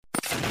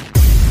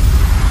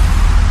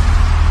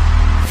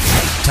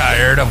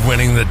Tired of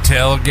winning the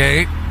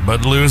tailgate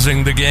but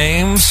losing the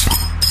games?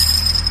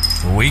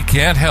 We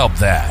can't help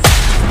that.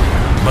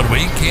 But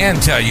we can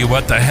tell you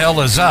what the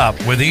hell is up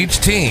with each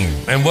team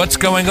and what's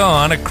going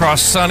on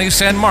across sunny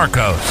San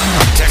Marcos.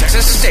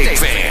 Texas State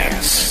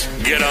fans,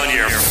 get on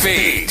your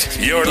feet.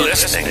 You're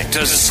listening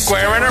to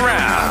Squarin'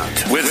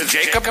 Around with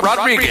Jacob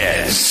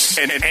Rodriguez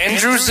and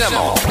Andrew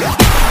Zimmel.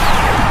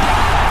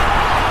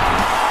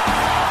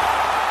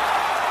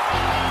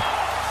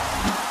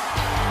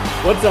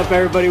 What's up,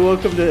 everybody?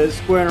 Welcome to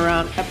Squarin'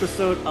 Around,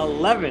 episode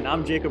 11.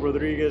 I'm Jacob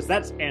Rodriguez.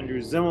 That's Andrew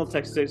Zimmel,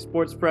 Texas State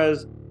Sports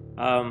Prez.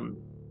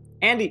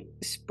 Andy,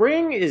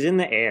 spring is in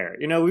the air.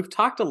 You know, we've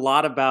talked a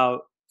lot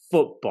about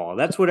football.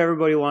 That's what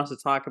everybody wants to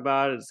talk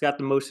about. It's got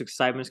the most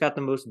excitement. It's got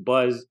the most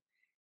buzz.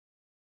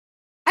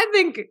 I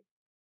think,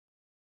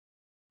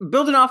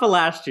 building off of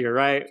last year,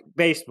 right?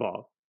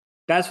 Baseball.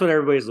 That's what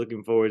everybody's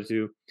looking forward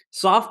to.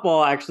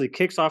 Softball actually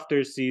kicks off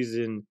their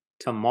season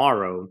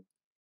tomorrow.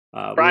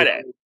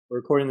 Friday. We're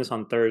recording this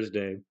on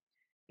Thursday.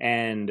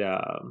 And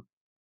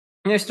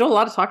there's still a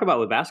lot to talk about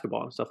with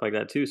basketball and stuff like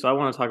that, too. So I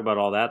want to talk about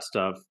all that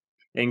stuff.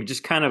 And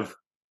just kind of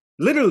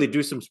literally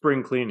do some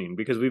spring cleaning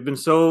because we've been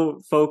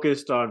so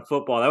focused on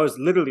football. That was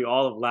literally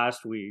all of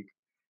last week.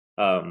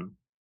 I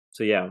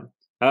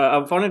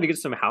wanted to get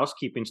some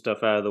housekeeping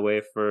stuff out of the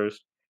way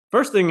first.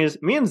 First thing is,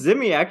 me and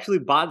Zimmy actually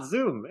bought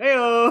Zoom.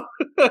 Heyo!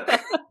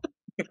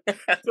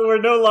 So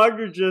we're no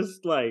longer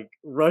just like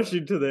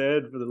rushing to the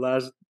end for the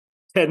last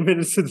 10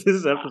 minutes of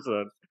this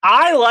episode.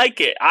 I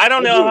like it. I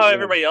don't know how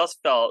everybody else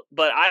felt,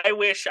 but I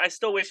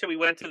still wish that we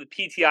went to the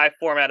PTI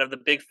format of the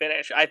Big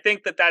Finish. I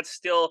think that's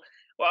still.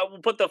 Well,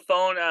 we'll put the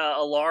phone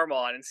alarm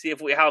on and see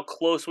how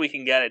close we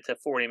can get it to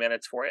 40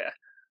 minutes for you.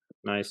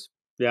 Nice.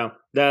 Yeah.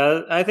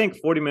 I think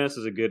 40 minutes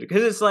is a good,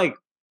 because it's like,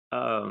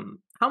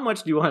 how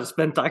much do you want to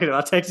spend talking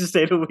about Texas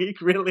State a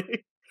week,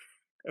 really?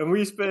 And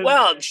we spend.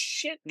 Well,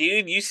 shit,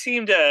 dude. You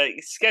seem to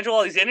schedule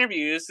all these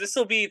interviews. This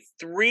will be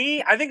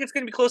I think it's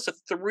going to be close to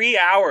 3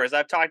 hours.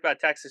 I've talked about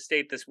Texas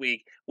State this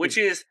week, which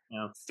is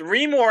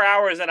 3 more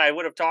hours than I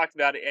would have talked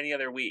about it any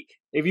other week.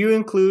 If you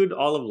include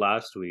all of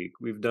last week,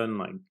 we've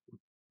done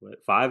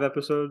 5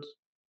 episodes?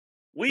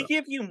 We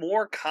give you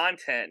more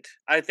content,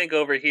 I think,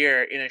 over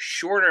here in a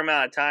shorter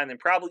amount of time than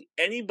probably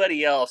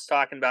anybody else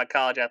talking about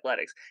college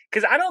athletics.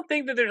 Because I don't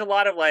think that there's a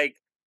lot of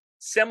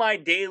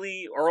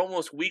semi-daily or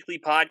almost weekly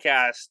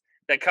podcasts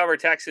that cover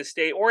Texas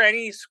State or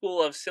any school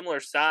of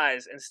similar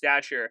size and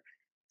stature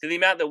to the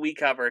amount that we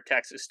cover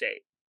Texas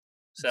State.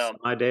 So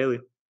semi-daily.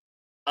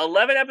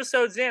 11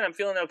 episodes in, I'm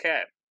feeling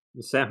okay.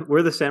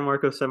 We're the San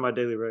Marcos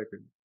semi-daily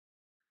record.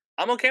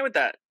 I'm okay with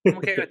that.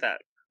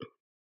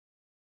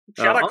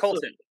 Shout out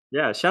Colton.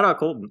 Yeah, shout out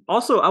Colton.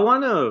 Also, I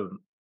want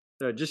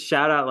to just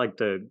shout out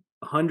the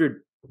 100+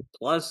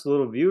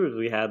 little viewers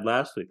we had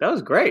last week. That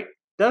was great.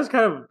 That was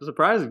kind of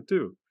surprising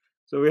too.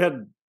 So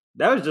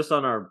that was just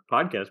on our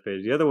podcast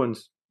page. The other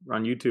ones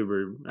on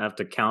YouTube I have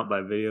to count by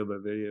video.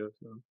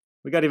 So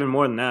we got even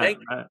more than that.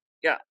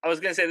 Yeah, I was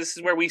going to say this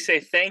is where we say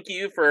thank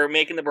you for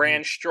making the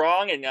brand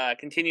strong and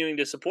continuing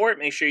to support.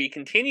 Make sure you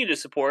continue to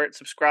support,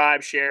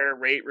 subscribe, share,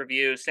 rate,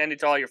 review, send it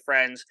to all your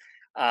friends,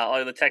 all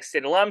of the Texas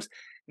State alums.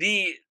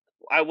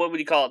 What would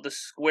you call it? The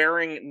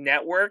Squaring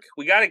Network.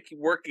 We got to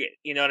work it.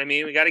 You know what I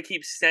mean? We got to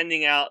keep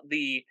sending out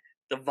the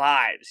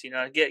vibes. You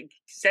know,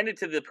 send it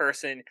to the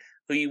person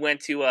who you went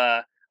to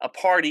a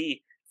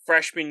party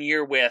freshman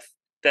year with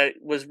that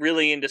was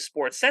really into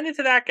sports. Send it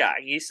to that guy.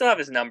 You still have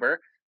his number.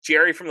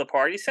 Jerry from the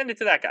party. Send it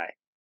to that guy.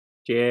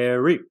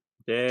 Jerry.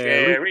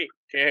 Remember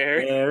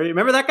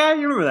that guy?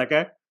 You remember that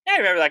guy? Yeah, I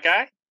remember that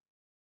guy.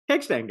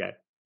 Cake stand guy.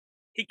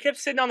 He kept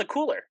sitting on the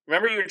cooler.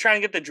 Remember you were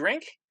trying to get the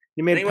drink?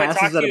 He made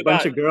passes at a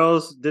bunch of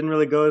girls. Didn't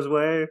really go his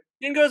way.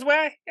 Didn't go his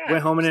way? Yeah.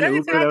 Went home in an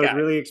Uber that was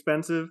really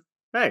expensive.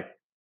 Hey.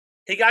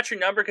 He got your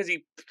number because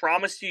he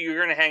promised you were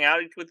going to hang out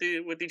with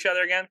each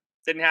other again.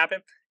 Didn't happen.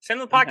 Send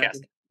him the podcast.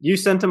 You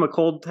sent him a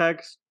cold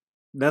text.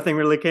 Nothing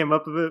really came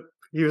up of it.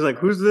 He was like,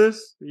 "Who's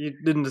this?" You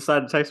didn't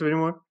decide to text him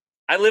anymore.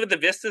 I live at the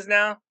Vistas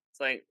now.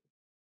 It's like,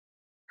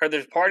 heard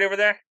there's a party over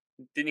there.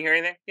 Didn't you hear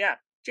anything? Yeah,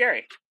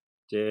 Jerry.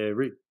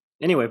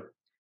 Anyway,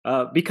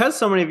 because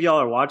so many of y'all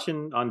are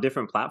watching on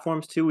different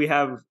platforms too, we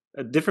have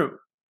a different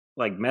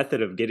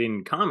method of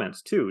getting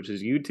comments too, which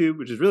is YouTube,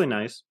 which is really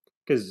nice.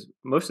 Because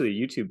most of the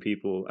YouTube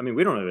people, I mean,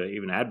 we don't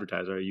even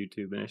advertise our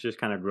YouTube, and it's just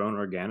kind of grown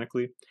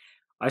organically.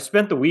 I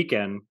spent the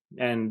weekend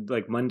and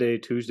Monday,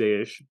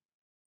 Tuesday-ish,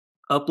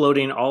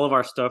 uploading all of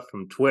our stuff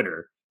from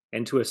Twitter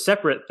into a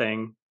separate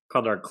thing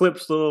called our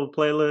Clips little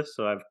playlist.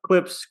 So I have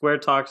Clips, Square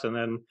Talks, and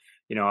then,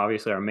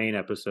 obviously our main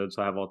episode.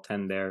 So I have all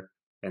 10 there,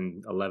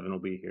 and 11 will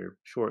be here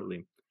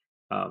shortly.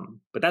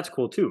 But that's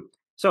cool too.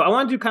 So I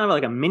want to do kind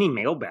of a mini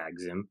mailbag,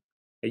 Zim.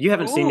 You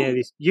haven't seen any of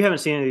these. You haven't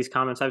seen any of these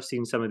comments. I've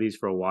seen some of these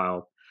for a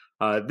while.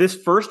 This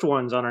first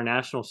one's on our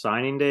National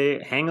Signing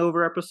Day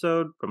hangover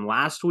episode from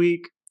last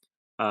week.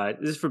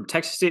 This is from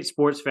Texas State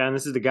Sports Fan.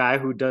 This is the guy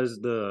who does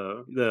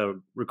the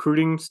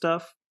recruiting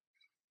stuff.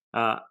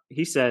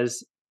 He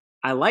says,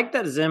 I like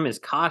that Zim is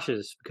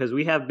cautious because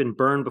we have been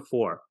burned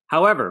before.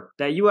 However,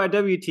 that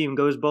UIW team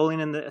goes bowling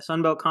in the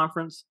Sunbelt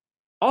Conference.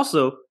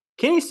 Also,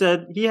 Kenny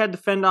said he had to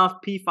fend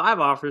off P5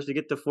 offers to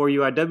get the 4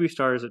 UIW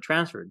starters that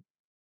transferred.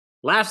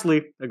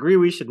 Lastly, agree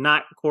we should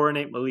not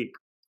coronate Malik.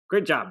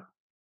 Great job.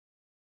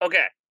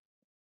 Okay,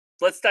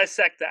 let's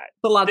dissect that.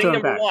 It's a lot Thing to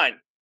number unpack. one.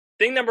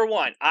 Thing number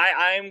one.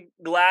 I'm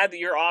glad that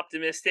you're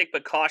optimistic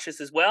but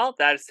cautious as well.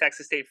 That is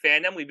Texas State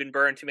fandom. We've been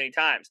burned too many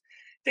times.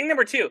 Thing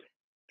number two.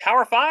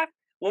 Power 5.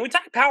 When we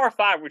talk Power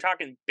 5, we're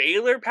talking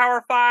Baylor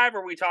Power 5, or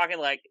are we talking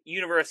like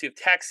University of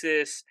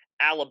Texas,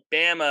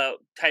 Alabama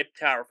type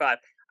Power 5?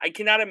 I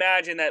cannot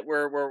imagine that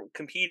we're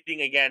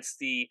competing against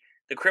the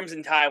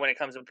Crimson Tide when it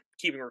comes to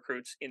keeping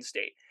recruits in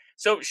state.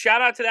 So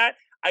shout out to that.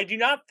 I do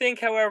not think,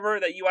 however,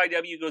 that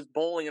UIW goes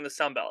bowling in the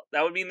Sun Belt.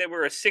 That would mean that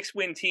we're a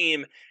 6-win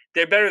team.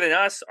 They're better than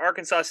us,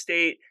 Arkansas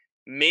State,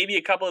 maybe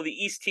a couple of the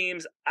East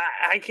teams.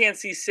 I can't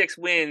see 6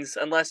 wins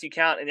unless you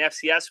count an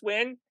FCS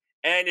win.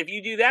 And if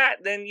you do that,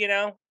 then,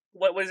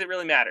 what does it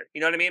really matter?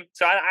 You know what I mean?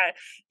 So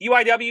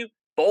UIW,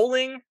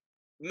 bowling,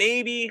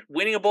 maybe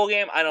winning a bowl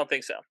game, I don't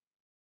think so.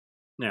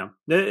 Yeah.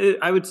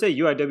 I would say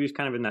UIW is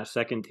kind of in that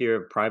second tier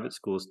of private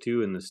schools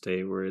too in the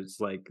state, where it's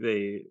like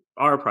they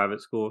are a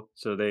private school,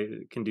 so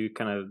they can do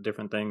kind of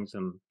different things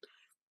and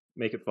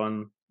make it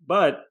fun.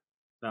 But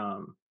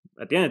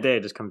at the end of the day,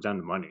 it just comes down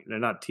to money. They're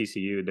not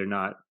TCU. They're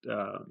not,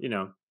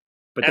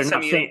 but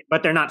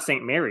they're not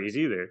St. Mary's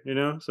either.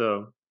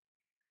 So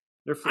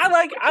they're.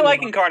 I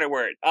like Incarnate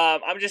Word.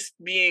 I'm just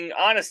being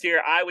honest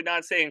here. I would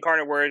not say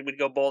Incarnate Word would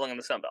go bowling in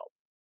the Sun Belt.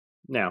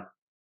 No.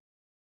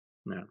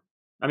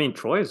 I mean,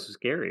 Troy is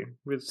scary.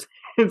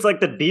 It's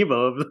like the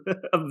Debo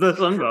of the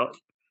Sun Belt.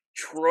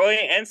 Troy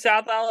and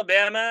South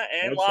Alabama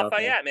and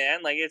Lafayette,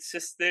 man. Like, it's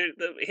just the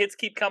hits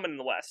keep coming in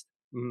the West.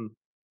 Mm-hmm.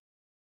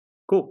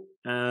 Cool.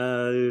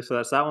 So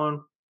that's that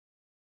one.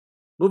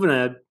 Moving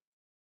ahead.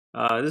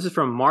 This is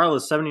from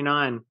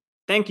Marla79.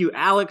 Thank you,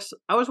 Alex.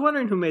 I was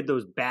wondering who made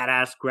those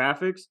badass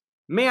graphics.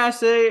 May I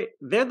say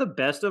they're the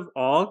best of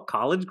all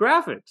college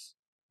graphics.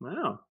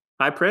 Wow.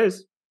 High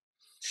praise.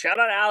 Shout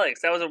out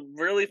Alex. That was a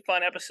really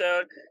fun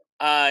episode.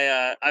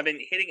 I've been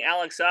hitting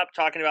Alex up,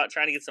 talking about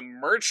trying to get some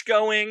merch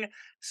going.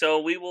 So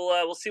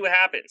we'll see what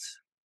happens.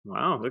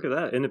 Wow, look at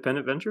that.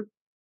 Independent venture.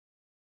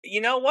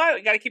 You know what?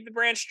 We got to keep the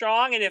brand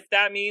strong. And if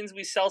that means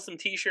we sell some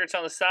t-shirts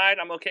on the side,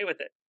 I'm okay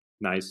with it.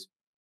 Nice.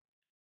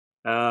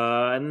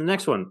 And the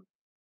next one.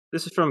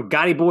 This is from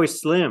Gotti Boy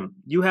Slim.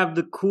 You have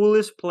the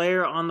coolest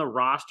player on the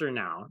roster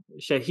now.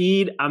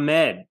 Shahid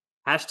Ahmed.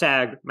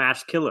 #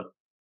 match killer.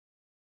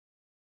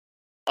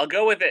 I'll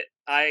go with it.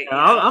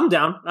 I'm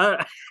down.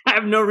 I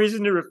have no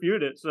reason to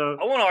refute it. So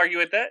I won't argue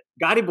with that.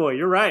 Gotti boy,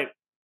 you're right.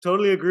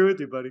 Totally agree with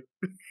you, buddy.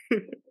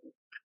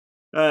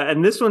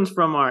 And this one's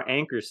from our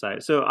anchor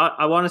site. So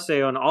I want to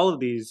say on all of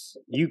these,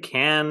 you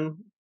can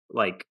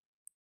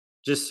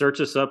just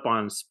search us up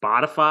on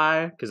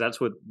Spotify because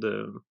that's what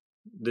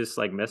this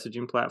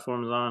messaging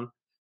platform is on.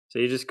 So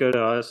you just go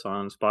to us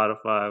on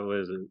Spotify. What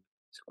is it?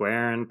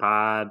 Squarin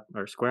Pod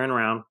or Squarin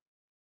Around,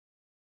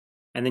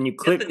 and then you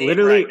click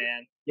literally. Right,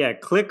 man. Yeah,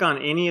 click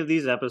on any of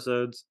these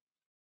episodes,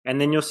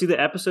 and then you'll see the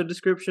episode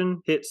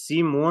description. Hit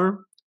see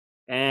more,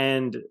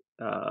 and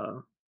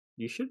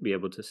you should be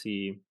able to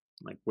see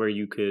where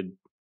you could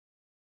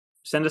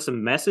send us a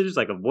message,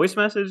 like a voice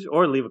message,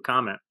 or leave a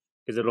comment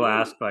because it'll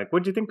ask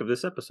 "What do you think of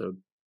this episode?"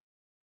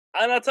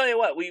 And I'll tell you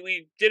what,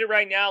 we did it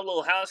right now. A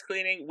little house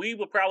cleaning. We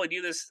will probably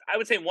do this. I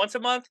would say once a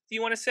month. Do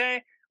you want to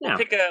say? Yeah.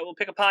 We'll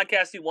pick a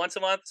podcast do once a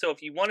month. So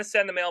if you want to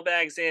send the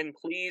mailbags in,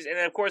 please. And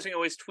then of course we can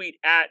always tweet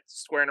at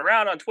Squaring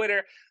Around on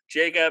Twitter,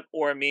 Jacob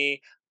or me.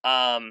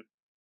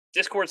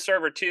 Discord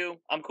server too.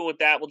 I'm cool with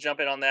that. We'll jump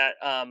in on that.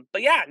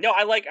 But yeah, no,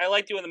 I like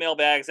doing the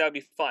mailbags. That would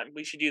be fun.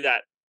 We should do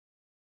that.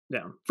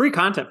 Yeah, free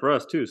content for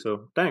us too.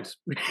 So thanks.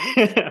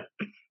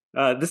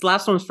 This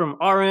last one's from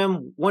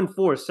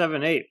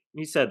RM1478.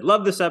 He said,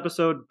 "Love this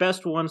episode.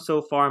 Best one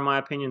so far, in my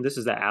opinion." This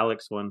is the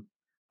Alex one.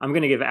 I'm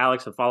going to give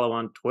Alex a follow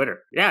on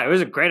Twitter. Yeah, it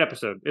was a great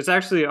episode. It's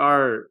actually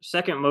our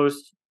second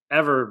most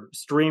ever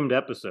streamed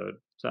episode.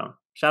 So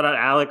shout out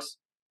Alex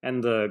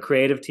and the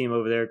creative team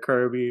over there,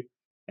 Kirby,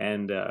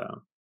 and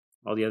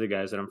all the other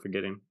guys that I'm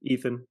forgetting.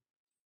 Ethan.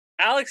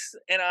 Alex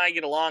and I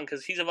get along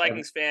because he's a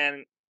Vikings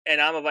fan and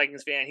I'm a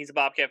Vikings fan. He's a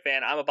Bobcat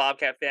fan. I'm a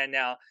Bobcat fan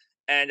now.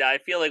 And I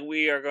feel like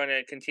we are going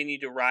to continue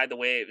to ride the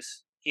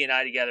waves. He and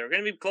I together. We're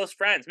going to be close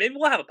friends. Maybe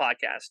we'll have a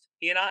podcast.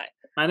 He and I.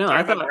 I know.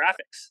 I thought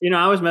graphics.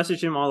 I was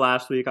messaging him all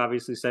last week,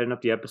 obviously setting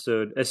up the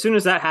episode. As soon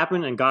as that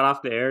happened and got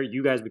off the air,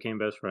 you guys became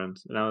best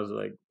friends. And I was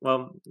like,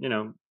 well,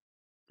 you're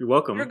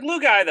welcome. You're a glue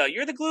guy, though.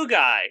 You're the glue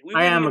guy.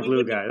 I am a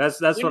glue guy. That's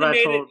what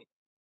I told.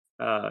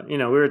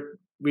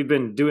 We've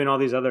been doing all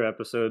these other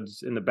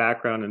episodes in the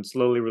background and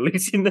slowly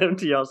releasing them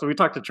to y'all. So we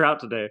talked to Trout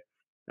today.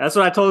 That's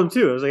what I told him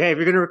too. I was like, hey, if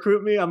you're going to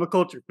recruit me, I'm a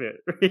culture fit.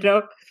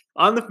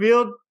 On the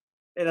field,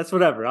 that's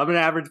whatever. I'm an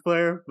average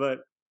player, but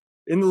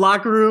in the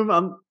locker room,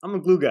 I'm a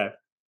glue guy.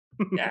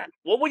 Yeah.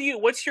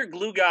 What's your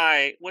glue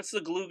guy? What's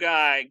the glue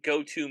guy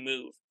go-to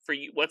move for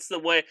you? What's the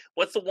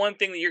one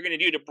thing that you're going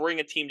to do to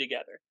bring a team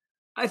together?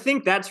 I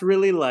think that's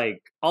really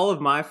like all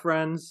of my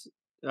friends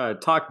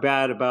talk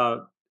bad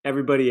about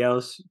everybody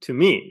else to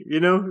me,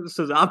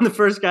 So I'm the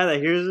first guy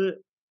that hears it.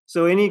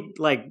 So any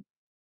like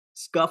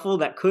scuffle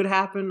that could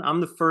happen,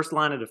 I'm the first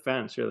line of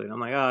defense, really. I'm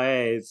like, oh,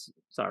 hey, it's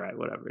all right,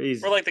 whatever.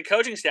 Or like the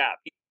coaching staff.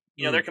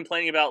 They're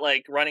complaining about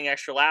like running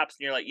extra laps,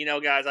 and you're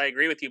like, guys, I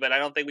agree with you, but I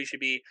don't think we should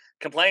be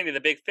complaining to the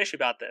big fish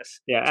about this.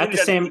 Yeah, at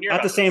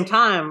the same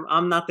time,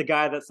 I'm not the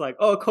guy that's like,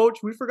 oh, coach,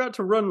 we forgot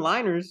to run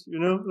liners,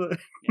 Yeah.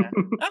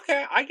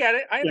 Okay, I get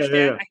it. I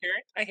understand. Yeah.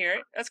 I hear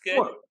it. That's good.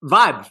 Well,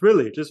 vibes,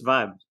 really, just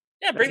vibes.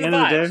 Yeah, bring the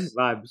vibes. Of the day,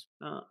 vibes.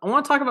 I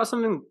want to talk about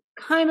something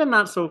kind of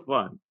not so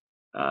fun.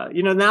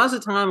 Now's the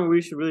time when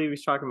we should really be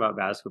talking about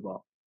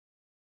basketball.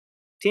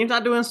 Team's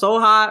not doing so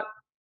hot.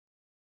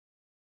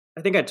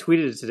 I think I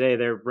tweeted it today.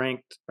 They're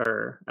ranked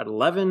at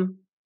 11,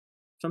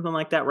 something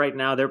like that right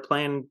now. They're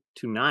playing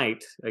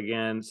tonight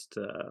against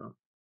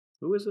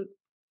who is it?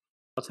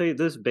 I'll tell you,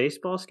 this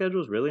baseball schedule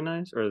is really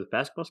nice, or the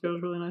basketball schedule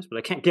is really nice, but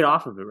I can't get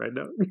off of it right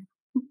now.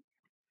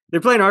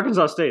 They're playing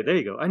Arkansas State. There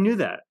you go. I knew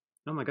that.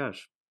 Oh my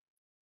gosh.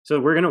 So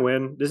we're going to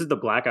win. This is the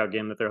blackout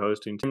game that they're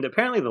hosting. And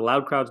apparently the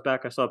loud crowd's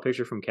back. I saw a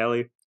picture from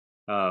Kelly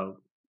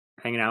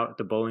hanging out at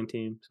the bowling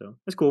team. So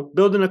that's cool.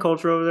 Building a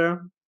culture over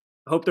there.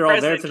 I hope they're all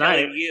there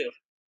tonight. Kelly to you.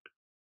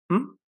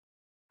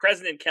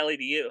 President Kelly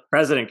to you.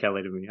 President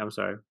Kelly to me. I'm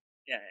sorry.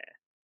 Yeah.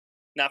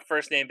 Not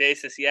first name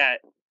basis yet.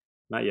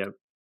 Not yet.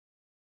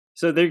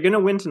 So they're going to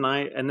win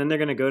tonight, and then they're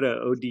going to go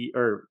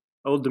to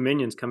Old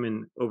Dominion's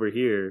coming over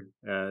here.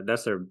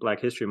 That's their Black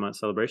History Month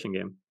celebration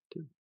game,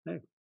 too. Hey.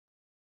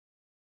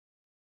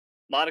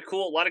 A lot of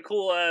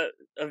cool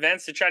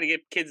events to try to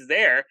get kids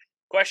there.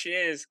 Question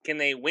is, can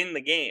they win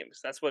the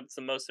games? That's what's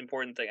the most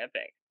important thing, I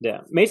think.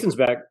 Yeah, Mason's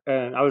back,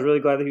 and I was really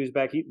glad that he was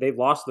back. They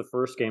lost the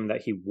first game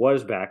that he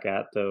was back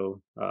at,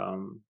 though. I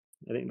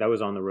think that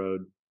was on the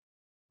road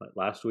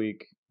last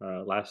week,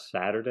 last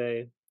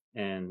Saturday,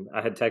 and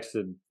I had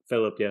texted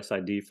Philip the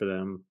SID for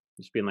them,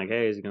 just being like,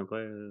 "Hey, is he gonna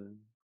play?"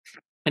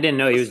 I didn't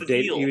know he was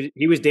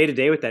day to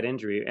day with that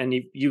injury, and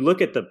you look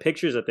at the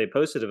pictures that they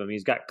posted of him.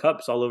 He's got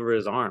cups all over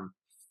his arm.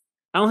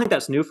 I don't think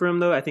that's new for him,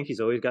 though. I think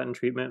he's always gotten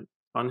treatment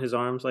on his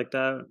arms like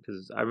that,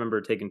 because I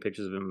remember taking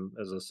pictures of him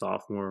as a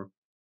sophomore.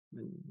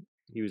 And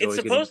he was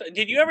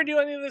Did you ever do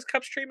any of those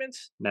cups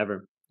treatments?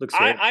 Never.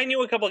 I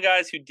knew a couple of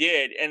guys who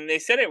did, and they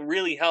said it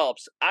really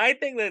helps. I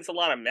think that it's a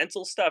lot of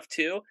mental stuff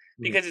too,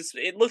 because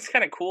it looks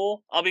kind of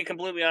cool. I'll be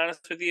completely honest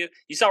with you.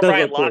 You saw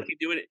Ryan Lochte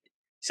do it.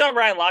 You saw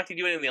Ryan Lochte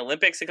do it in the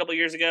Olympics a couple of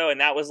years ago, and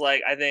that was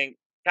like, I think,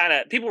 kind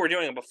of, people were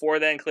doing it before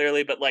then,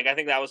 clearly, but like I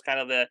think that was kind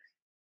of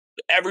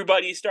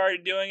everybody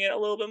started doing it a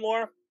little bit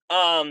more.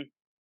 I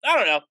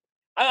don't know.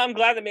 I'm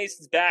glad that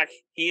Mason's back.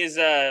 He has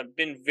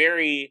been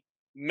very,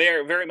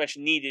 very much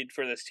needed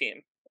for this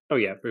team. Oh,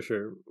 yeah, for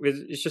sure.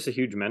 It's just a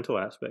huge mental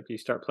aspect. You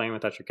start playing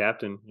without your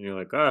captain, and you're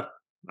like,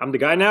 I'm the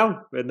guy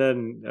now. And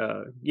then,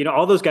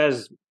 all those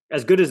guys,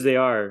 as good as they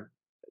are,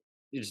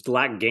 just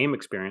lack game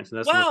experience. And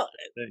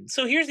that's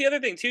so here's the other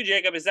thing, too,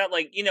 Jacob, is that,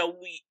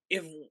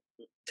 if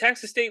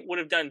Texas State would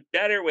have done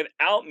better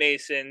without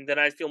Mason, then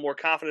I'd feel more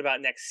confident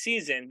about next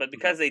season. But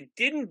because they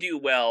didn't do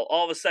well,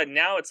 all of a sudden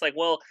now it's like,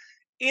 well,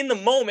 in the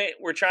moment,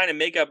 we're trying to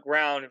make up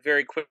ground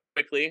very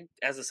quickly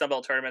as the Sun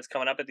Belt tournament's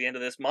coming up at the end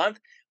of this month.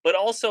 But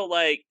also,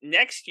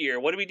 next year,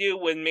 what do we do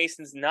when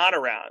Mason's not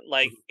around?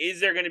 Is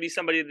there going to be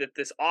somebody that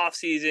this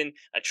offseason,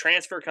 a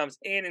transfer comes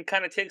in and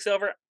kind of takes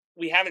over?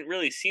 We haven't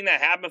really seen that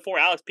happen before.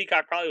 Alex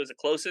Peacock probably was the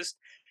closest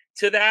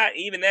to that.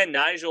 Even then,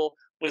 Nigel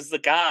was the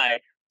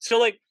guy.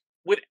 So,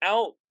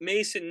 without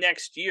Mason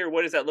next year,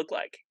 what does that look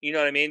like? You know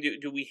what I mean?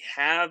 Do we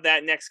have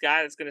that next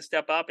guy that's going to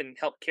step up and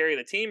help carry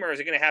the team, or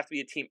is it going to have to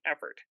be a team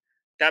effort?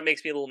 That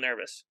makes me a little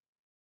nervous.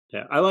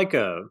 Yeah, I like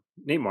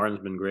Nate Martin's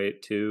been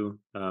great too.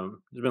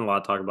 There's been a lot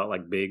of talk about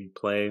big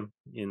play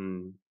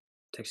in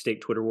Texas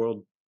State Twitter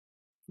world.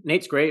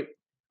 Nate's great.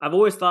 I've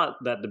always thought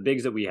that the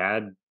bigs that we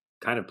had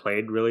kind of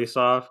played really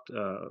soft.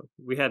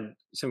 We had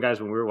some guys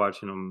when we were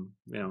watching them,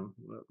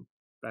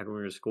 back when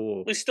we were in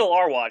school. We still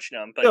are watching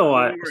them, but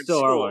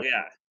still are watching.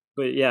 Yeah.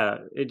 But yeah,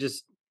 it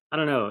just, I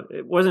don't know.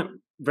 It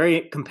wasn't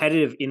very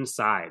competitive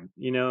inside,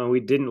 and we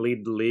didn't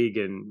lead the league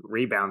in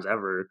rebounds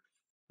ever.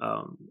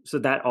 So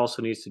that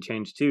also needs to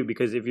change too,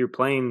 because if you're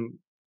playing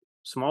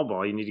small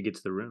ball, you need to get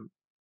to the rim.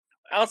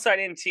 Outside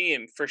in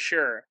team for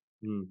sure.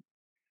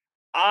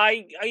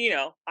 I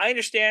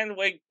understand the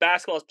way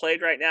basketball is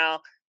played right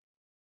now,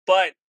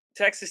 but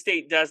Texas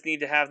State does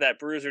need to have that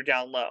bruiser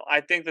down low.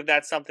 I think that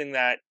that's something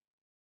that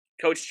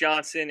Coach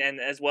Johnson and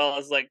as well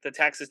as the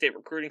Texas State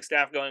recruiting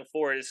staff going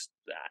forward is.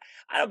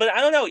 But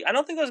I don't know. I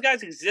don't think those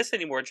guys exist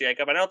anymore,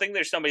 Jacob. I don't think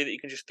there's somebody that you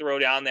can just throw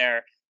down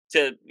there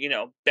to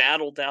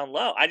battle down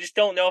low. I just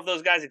don't know if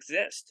those guys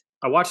exist.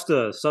 I watched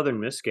the Southern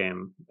Miss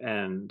game,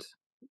 and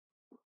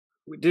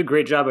we did a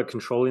great job of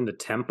controlling the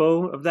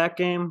tempo of that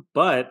game,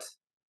 but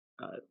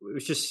it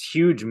was just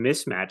huge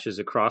mismatches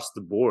across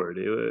the board.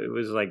 It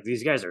was like,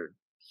 these guys are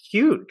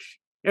huge.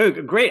 It was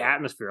a great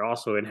atmosphere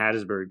also in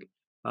Hattiesburg,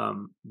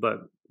 but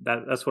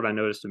that's what I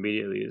noticed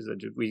immediately, is that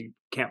we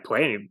can't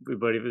play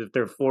anybody if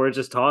they're 4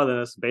 inches taller than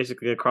us,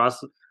 basically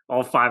across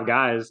all 5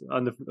 guys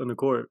on the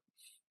court.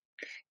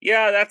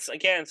 Yeah, that's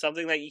again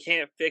something that you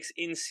can't fix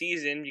in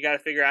season. You got to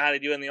figure out how to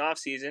do it in the off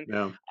season.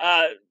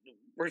 Yeah.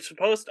 We're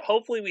supposed to,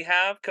 hopefully we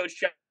have Coach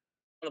Jeff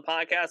on the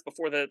podcast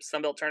before the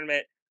Sun Belt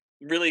tournament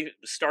really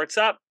starts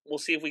up. We'll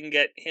see if we can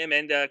get him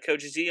and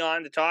Coach Z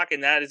on to talk,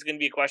 and that is going to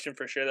be a question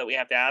for sure that we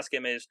have to ask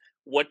him is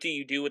what do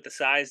you do with the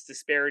size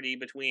disparity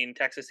between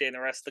Texas State and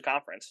the rest of the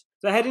conference?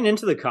 So heading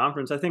into the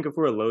conference, I think if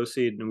we're a low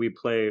seed and we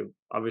play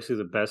obviously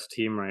the best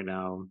team right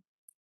now,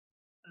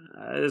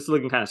 it's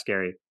looking kind of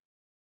scary.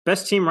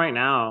 Best team right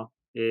now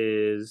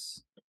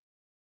is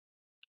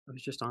I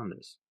was just on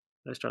this.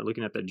 I start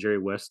looking at that Jerry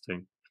West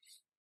thing.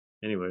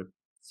 Anyway,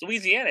 it's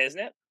Louisiana, isn't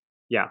it?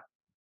 Yeah.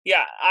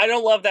 Yeah, I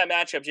don't love that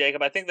matchup,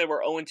 Jacob. I think they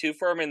were 0-2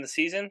 for him in the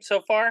season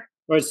so far.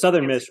 Well, it's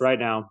Southern Miss right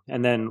now,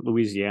 and then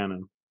Louisiana.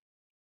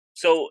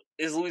 So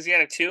is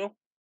Louisiana 2?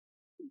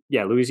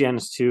 Yeah,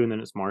 Louisiana's 2, and then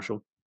it's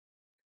Marshall.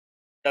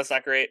 That's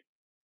not great.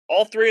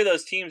 All 3 of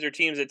those teams are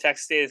teams that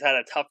Texas State has had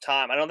a tough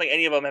time. I don't think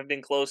any of them have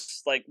been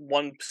close, like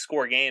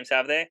one-score games,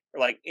 have they? Or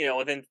like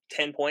within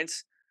 10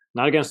 points.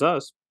 Not against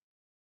us.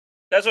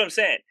 That's what I'm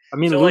saying. I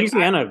mean, so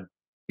Louisiana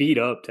beat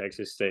up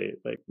Texas State,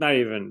 like not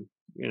even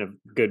in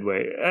a good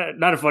way,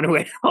 not a funny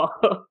way at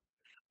all.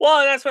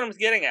 Well, that's what I'm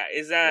getting at.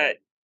 Is that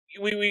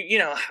we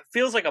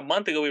feels like a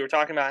month ago we were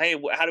talking about, hey,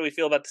 how do we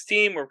feel about this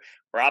team?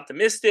 We're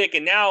optimistic,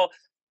 and now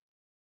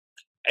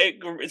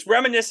it's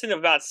reminiscent of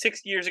about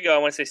 6 years ago. I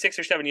want to say 6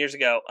 or 7 years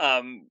ago.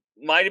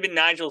 Might have been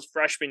Nigel's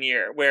freshman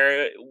year.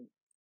 Where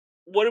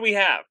what do we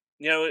have?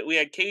 We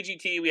had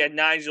KGT, we had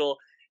Nigel,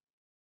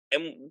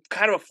 and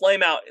kind of a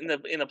flame out in the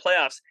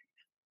playoffs.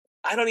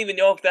 I don't even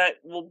know if that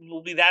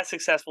will be that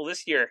successful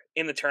this year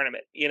in the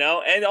tournament,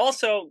 And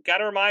also, got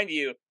to remind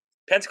you,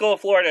 Pensacola,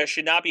 Florida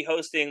should not be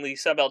hosting the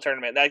Sun Belt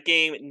tournament. That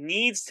game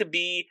needs to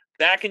be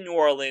back in New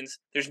Orleans.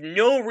 There's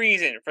no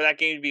reason for that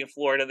game to be in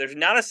Florida. There's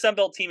not a Sun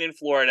Belt team in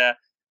Florida.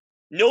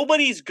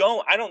 Nobody's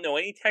going. I don't know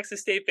any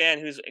Texas State fan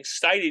who's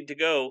excited to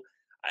go.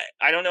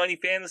 I don't know any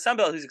fan of the Sun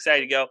Belt who's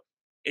excited to go.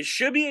 It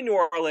should be in New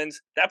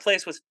Orleans. That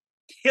place was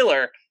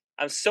killer.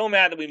 I'm so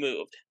mad that we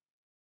moved.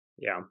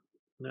 Yeah.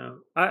 No,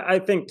 I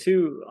think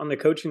too on the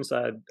coaching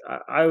side,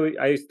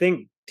 I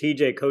think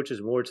TJ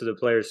coaches more to the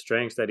players'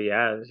 strengths that he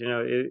has.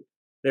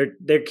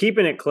 They're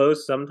keeping it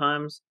close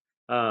sometimes.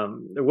 They're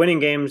winning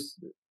games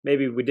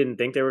maybe we didn't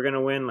think they were going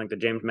to win, like the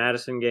James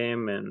Madison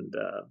game and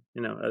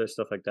other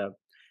stuff like that.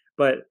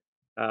 But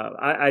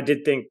I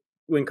did think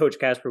when Coach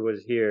Casper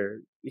was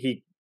here,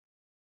 he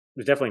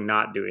was definitely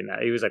not doing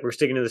that. He was like, "We're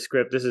sticking to the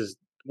script. This is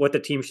what the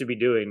team should be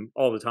doing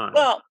all the time."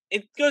 Well,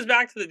 it goes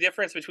back to the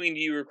difference between do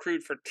you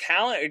recruit for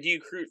talent or do you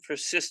recruit for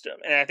system?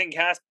 And I think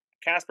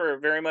Casper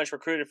very much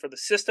recruited for the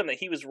system that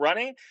he was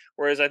running,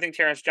 whereas I think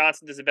Terrence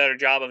Johnson does a better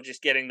job of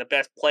just getting the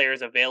best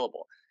players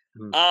available.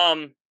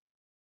 Mm-hmm.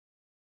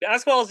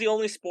 Basketball is the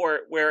only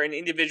sport where an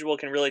individual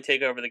can really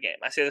take over the game.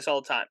 I say this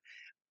all the time.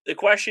 The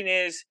question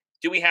is,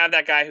 do we have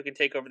that guy who can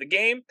take over the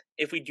game?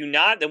 If we do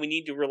not, then we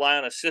need to rely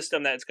on a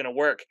system that's going to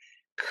work.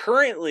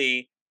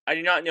 Currently, I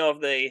do not know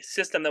if the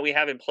system that we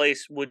have in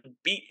place would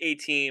beat a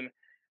team.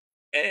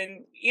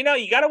 And, you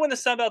got to win the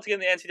Sun Belt to get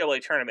in the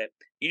NCAA tournament.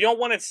 You don't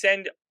want to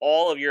send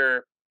all of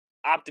your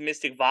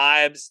optimistic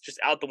vibes just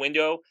out the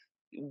window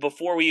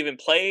before we even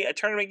play a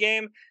tournament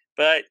game.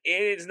 But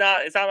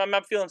I'm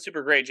not feeling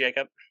super great,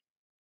 Jacob.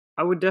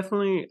 I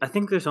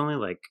think there's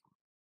only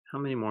how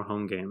many more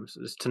home games?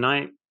 It's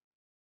tonight,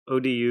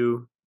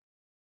 ODU,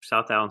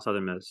 South Al, and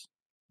Southern Miss.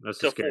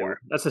 That's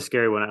a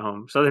scary one at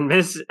home. Southern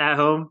Miss at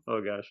home.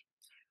 Oh gosh.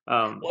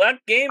 Well, that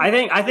game.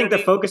 I think the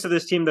focus of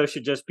this team though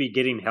should just be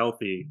getting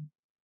healthy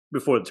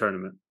before the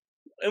tournament.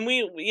 And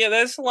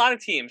there's a lot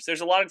of teams.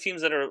 There's a lot of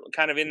teams that are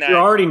kind of in that. You're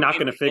already not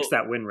going to fix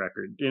that win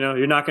record.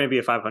 You're not going to be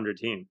a 500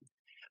 team.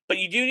 But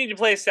you do need to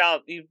play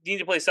You need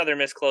to play Southern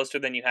Miss closer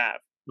than you have.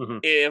 Mm-hmm.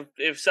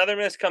 If Southern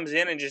Miss comes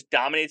in and just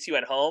dominates you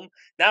at home,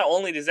 not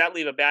only does that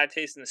leave a bad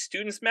taste in the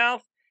students'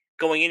 mouth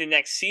going into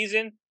next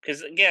season,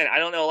 because again, I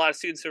don't know a lot of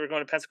students who are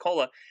going to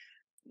Pensacola.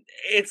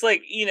 It's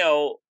like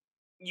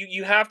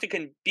you have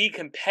to be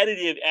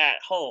competitive at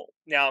home.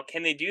 Now,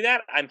 can they do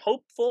that? I'm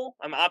hopeful.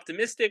 I'm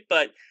optimistic,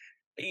 but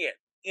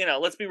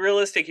let's be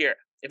realistic here.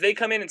 If they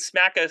come in and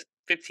smack a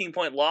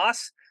 15-point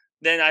loss,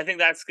 then I think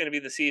that's going to be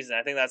the season.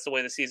 I think that's the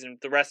way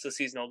the rest of the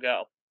season will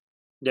go.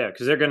 Yeah,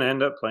 because they're going to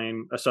end up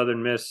playing a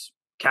Southern Miss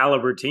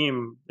caliber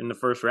team in the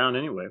first round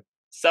anyway.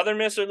 Southern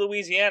Miss or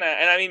Louisiana,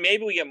 and I mean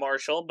maybe we get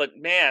Marshall, but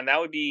man,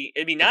 it'd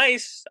be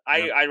nice.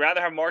 Yeah. I'd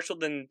rather have Marshall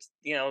than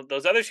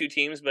those other 2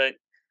 teams, but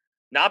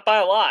not by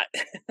a lot.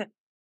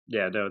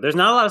 Yeah, no, there's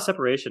not a lot of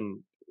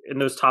separation in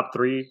those top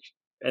 3,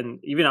 and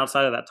even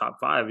outside of that top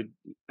 5.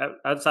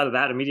 Outside of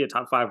that immediate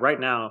top 5 right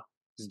now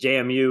is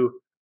JMU,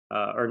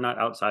 or not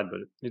outside, but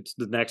it's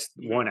the next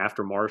one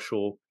after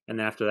Marshall, and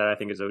then after that I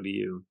think it's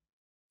ODU.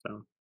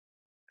 So.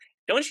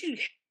 Don't you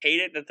hate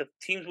it that the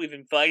teams we've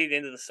invited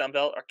into the Sun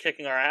Belt are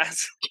kicking our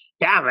ass?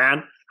 Yeah,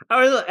 man.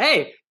 I was like,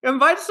 hey,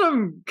 invite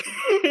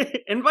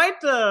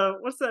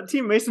what's that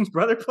team Mason's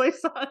brother plays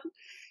on?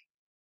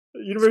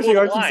 University of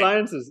Arts and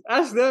Sciences.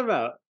 Ask them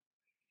out.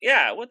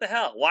 Yeah, what the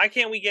hell? Why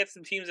can't we get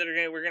some teams that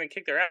we're gonna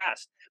kick their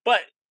ass? But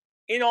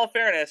in all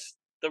fairness,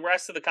 the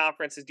rest of the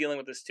conference is dealing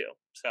with this too.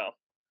 So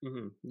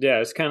Yeah,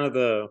 it's kind of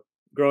the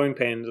growing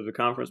pains of the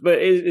conference, but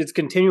it's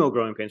continual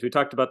growing pains. We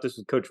talked about this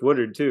with Coach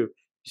Woodard too.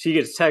 She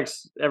gets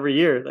texts every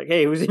year like,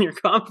 "Hey, who's in your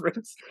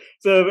conference?"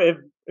 So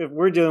if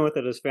we're dealing with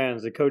it as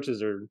fans, the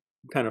coaches are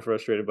kind of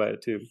frustrated by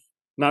it too.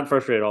 Not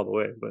frustrated all the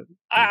way, but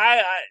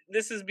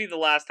this is be the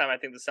last time I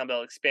think the Sun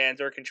Belt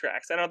expands or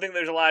contracts. I don't think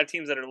there's a lot of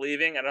teams that are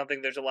leaving. I don't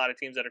think there's a lot of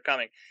teams that are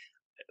coming.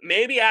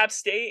 Maybe App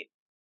State.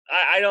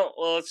 I don't.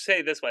 Well, let's say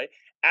it this way: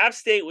 App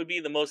State would be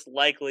the most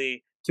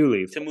likely to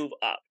leave. to move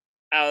up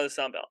out of the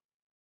Sun Belt.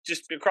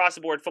 Just across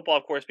the board, football,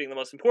 of course, being the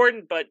most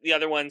important, but the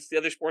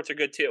other sports are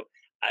good too.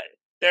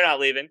 They're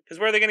not leaving because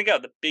where are they going to go?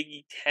 The Big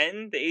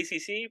Ten, the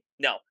ACC?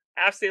 No,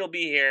 App State will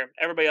be here.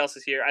 Everybody else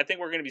is here. I think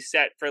we're going to be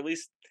set for at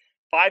least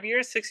 5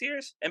 years, 6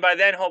 years, and by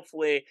then,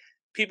 hopefully,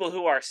 people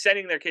who are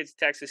sending their kids to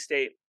Texas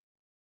State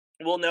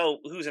will know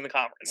who's in the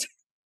conference.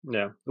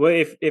 Yeah. Well,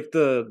 if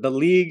the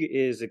league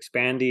is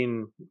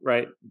expanding,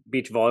 right,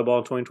 beach volleyball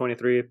in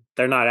 2023,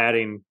 they're not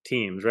adding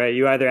teams, right?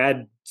 You either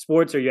add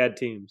sports or you add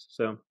teams.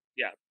 So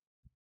yeah,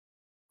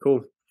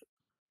 cool.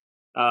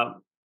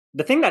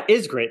 The thing that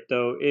is great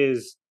though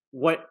is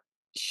what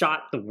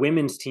shot the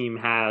women's team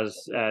has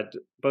at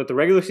both the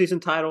regular season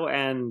title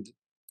and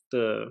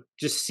the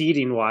just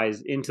seeding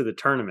wise into the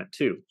tournament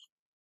too.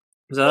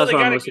 So well, that's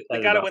what I'm most excited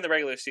they got to about. win the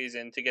regular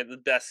season to get the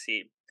best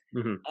seed.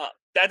 Mm-hmm.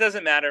 That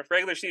doesn't matter.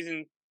 Regular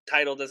season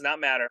title does not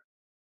matter.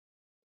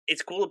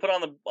 It's cool to put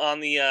on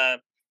the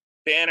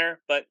banner,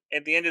 but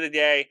at the end of the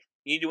day,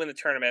 you need to win the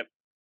tournament.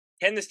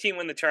 Can this team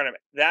win the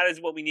tournament? That is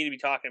what we need to be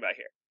talking about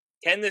here.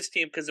 Can this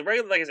team? Because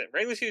like I said,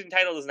 regular season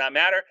title does not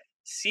matter.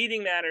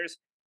 Seeding matters.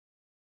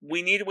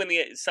 We need to win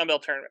the Sun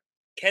Belt tournament.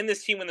 Can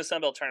this team win the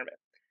Sun Belt tournament?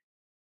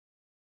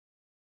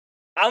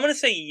 I'm going to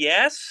say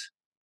yes.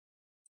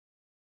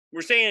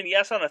 We're saying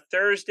yes on a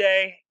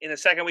Thursday in the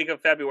second week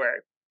of February.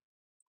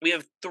 We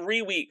have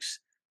 3 weeks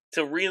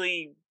to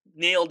really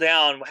nail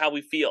down how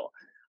we feel.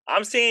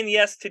 I'm saying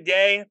yes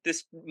today.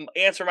 This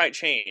answer might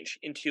change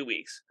in 2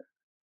 weeks.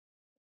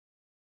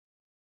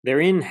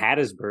 They're in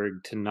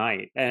Hattiesburg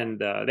tonight, and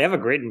they have a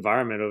great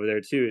environment over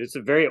there too. It's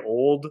a very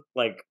old,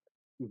 like,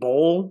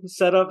 bowl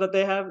setup that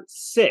they have.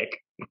 It's sick.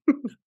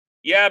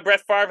 Yeah,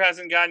 Brett Favre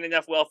hasn't gotten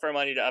enough welfare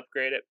money to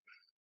upgrade it.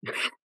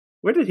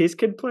 Where did his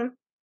kid play?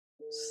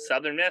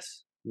 Southern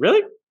Miss.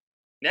 Really?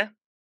 Yeah.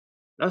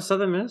 Oh,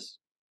 Southern Miss?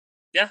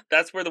 Yeah,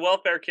 that's where the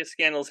welfare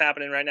scandal is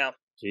happening right now.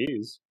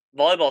 Jeez.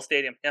 Volleyball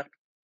stadium, yeah.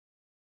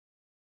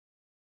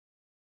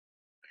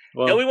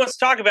 Well, nobody wants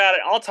to talk about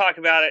it. I'll talk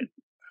about it.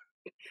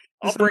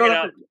 I'll bring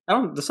it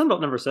up. The Sun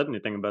Belt never said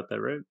anything about that,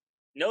 right?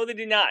 No, they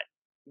do not.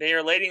 They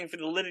are waiting for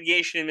the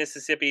litigation in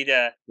Mississippi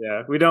to.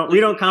 Yeah, we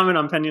don't comment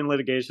on pending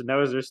litigation. That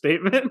was their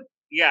statement.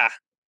 Yeah,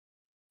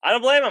 I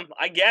don't blame them.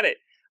 I get it.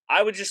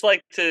 I would just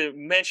like to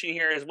mention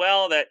here as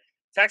well that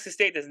Texas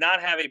State does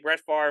not have a Brett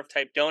Favre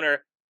type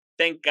donor.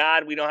 Thank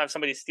God we don't have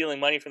somebody stealing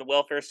money from the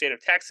welfare state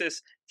of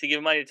Texas to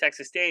give money to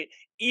Texas State.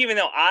 Even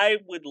though I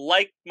would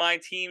like my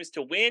teams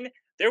to win,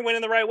 they're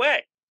winning the right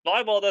way.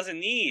 Volleyball doesn't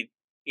need,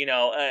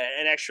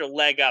 an extra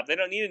leg up. They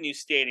don't need a new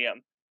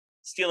stadium.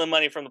 Stealing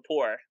money from the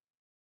poor.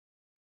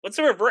 What's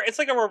a reverse? It's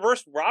like a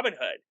reverse Robin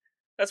Hood.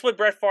 That's what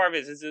Brett Favre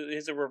is.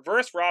 Is a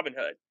reverse Robin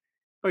Hood.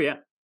 Oh yeah,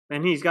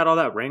 and he's got all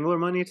that Wrangler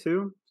money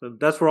too. So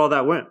that's where all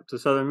that went, to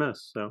Southern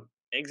Miss. So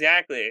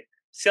exactly,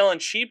 selling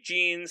cheap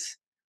jeans.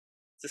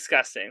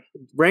 Disgusting.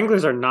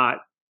 Wranglers are not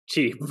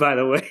cheap, by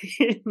the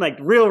way. Like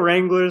real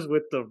Wranglers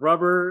with the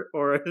rubber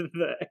or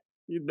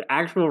the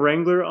actual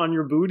Wrangler on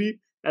your booty,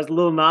 as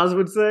Lil Nas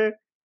would say,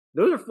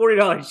 those are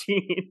 $40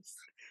 jeans.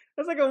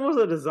 That's like almost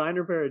a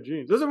designer pair of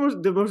jeans. Those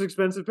are the most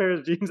expensive pair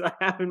of jeans I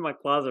have in my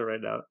closet right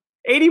now.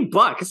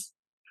 $80.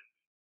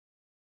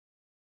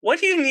 What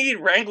do you need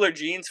Wrangler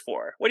jeans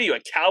for? What are you, a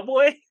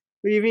cowboy?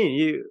 What do you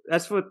mean?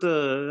 That's what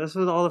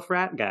all the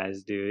frat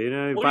guys do.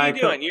 You what are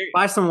you doing?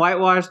 Buy some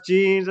whitewash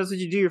jeans. That's what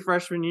you do your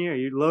freshman year.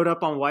 You load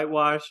up on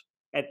whitewash.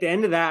 At the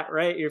end of that,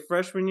 right, your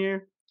freshman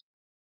year,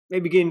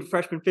 maybe getting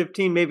freshman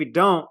 15, maybe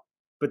don't.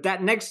 But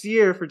that next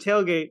year for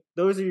tailgate,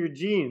 those are your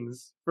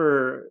jeans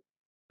for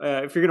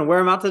if you're gonna wear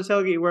them out to the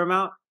tailgate, you wear them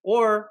out.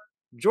 Or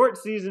jort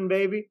season,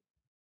 baby.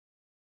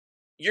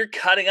 You're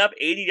cutting up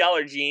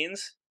 $80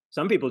 jeans.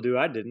 Some people do.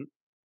 I didn't.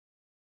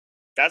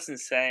 That's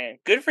insane.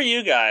 Good for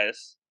you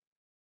guys.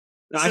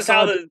 This is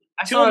how the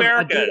two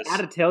Americas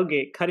at a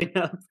tailgate cutting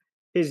up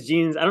his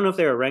jeans. I don't know if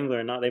they were Wrangler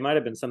or not. They might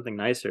have been something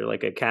nicer,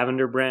 like a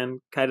Cavender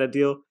brand kind of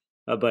deal.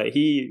 But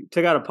he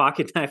took out a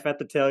pocket knife at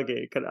the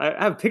tailgate.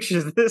 I have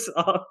pictures of this.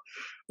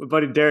 My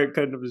buddy Derek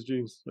cutting up his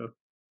jeans. So.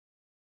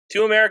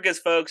 Two Americas,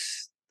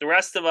 folks. The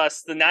rest of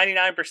us, the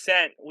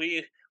 99%,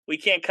 we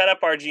can't cut up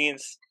our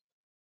jeans.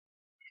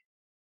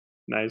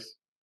 Nice.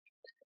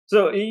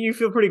 So you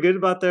feel pretty good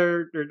about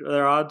their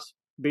odds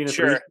being a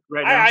sure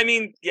right now? I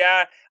mean,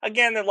 yeah.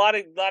 Again, a lot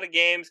of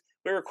games.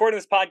 We're recording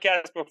this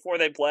podcast before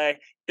they play. If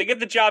they get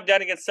the job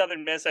done against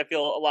Southern Miss, I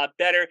feel a lot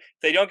better.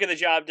 If they don't get the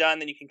job done,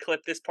 then you can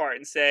clip this part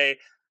and say,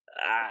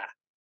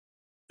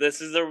 This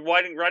is the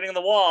writing on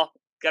the wall.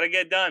 Got to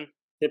get it done.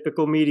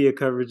 Typical media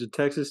coverage of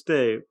Texas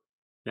State.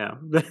 Yeah,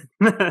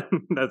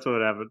 that's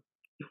what happened.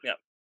 Yeah.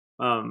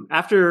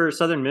 After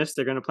Southern Miss,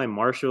 they're going to play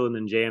Marshall and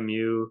then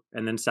JMU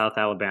and then South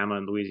Alabama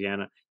and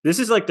Louisiana. This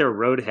is like their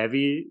road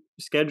heavy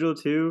schedule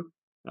too.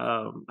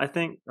 I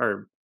think,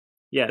 or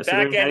yeah, The so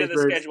back they're in end of the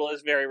Hattiesburg. schedule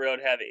is very road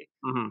heavy.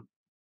 Mm-hmm.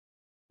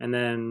 And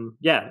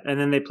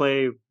then they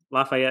play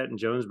Lafayette and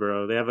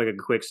Jonesboro. They have like a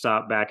quick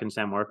stop back in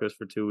San Marcos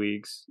for 2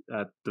 weeks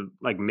at the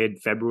like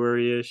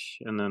mid-February ish,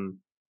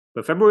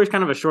 but February is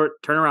kind of a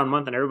short turnaround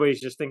month, and everybody's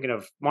just thinking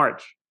of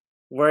March.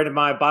 Wearing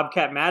my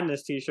Bobcat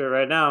Madness T-shirt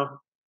right now.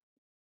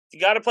 You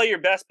got to play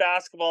your best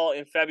basketball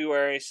in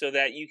February so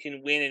that you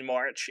can win in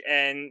March,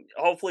 and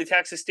hopefully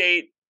Texas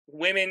State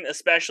women,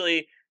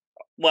 especially.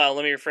 Well,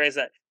 let me rephrase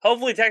that.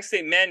 Hopefully, Texas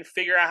State men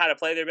figure out how to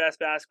play their best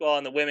basketball,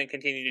 and the women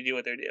continue to do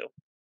what they do.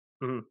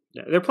 Mm-hmm.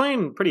 Yeah, they're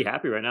playing pretty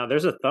happy right now.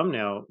 There's a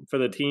thumbnail for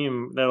the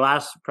team, their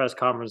last press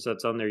conference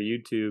that's on their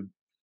YouTube,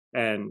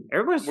 and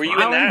everyone's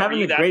smiling,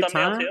 having a great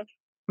time. Too?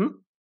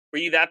 Were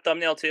you that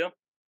thumbnail too?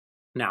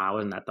 No, I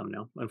wasn't that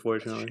thumbnail,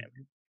 unfortunately.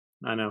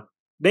 I know.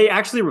 They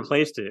actually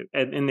replaced it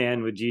in the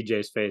end with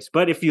GJ's face.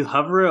 But if you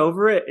hover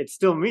over it, it's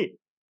still me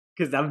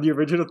because I'm the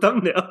original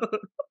thumbnail.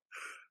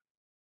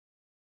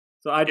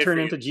 So I turn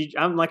into GJ.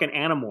 I'm like an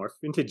anamorph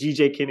into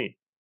GJ Kinney.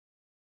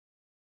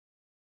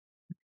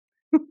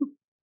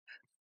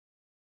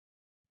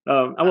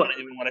 I don't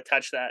even want to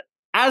touch that.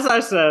 As I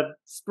said,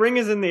 spring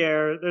is in the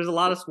air. There's a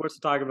lot of sports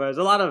to talk about. There's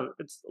a lot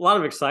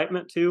of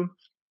excitement too.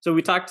 So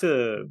we talked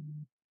to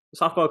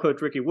softball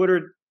coach Ricky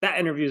Woodard. That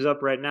interview's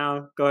up right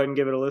now. Go ahead and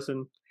give it a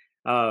listen.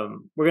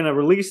 We're gonna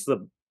release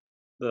the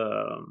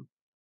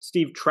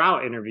Steve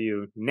Trout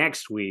interview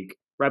next week,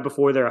 right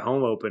before their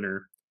home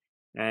opener,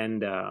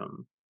 and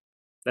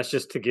that's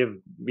just to give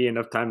me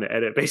enough time to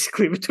edit,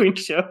 basically between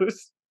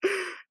shows.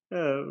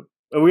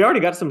 We already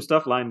got some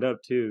stuff lined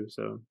up too,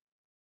 so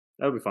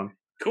that'll be fun.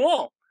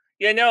 Cool.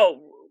 Yeah,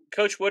 no,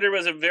 Coach Woodard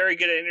was a very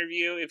good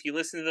interview. If you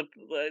listen to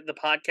the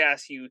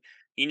podcast, you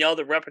know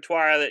the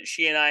repertoire that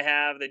she and I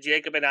have, that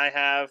Jacob and I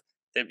have,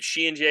 that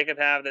she and Jacob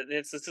have. That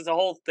it's a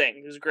whole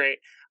thing. It was great.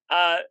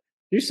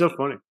 He's so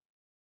funny.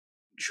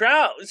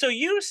 Trout. So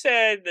you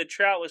said that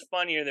Trout was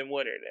funnier than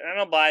Woodard, and I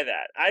don't buy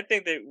that. I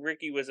think that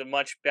Ricky was a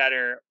much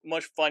better,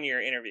 much funnier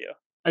interview.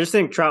 I just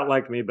think Trout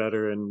liked me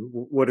better and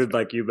Woodard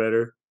liked you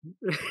better.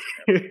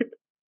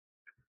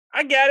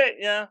 I get it.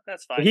 Yeah,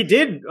 that's fine. He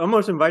did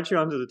almost invite you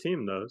onto the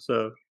team, though.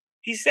 So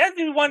he said that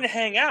he wanted to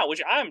hang out,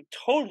 which I'm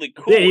totally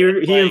cool.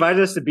 Yeah, he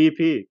invited us to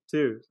BP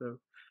too. So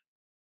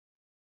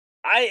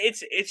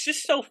it's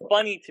just so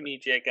funny to me,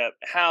 Jacob,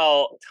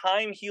 how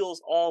time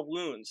heals all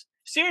wounds.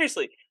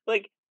 Seriously,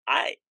 like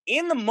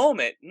in the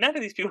moment, none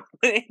of these people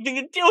had anything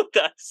to do with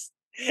us,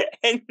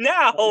 and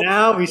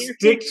now we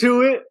stick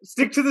to it,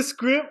 stick to the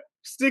script.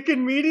 Stick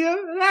in media,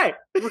 right?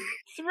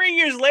 3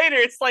 years later,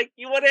 it's like,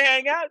 you want to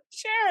hang out?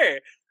 Sure.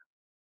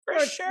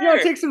 For sure. You want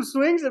to take some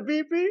swings at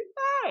BP?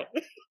 Right.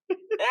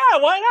 Yeah,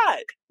 why not?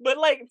 But,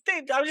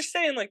 I'm just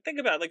saying, think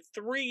about it.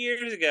 3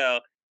 years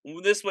ago,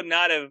 this would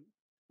not have...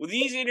 With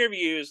these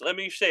interviews, let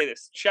me say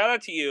this. Shout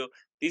out to you.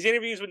 These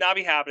interviews would not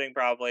be happening,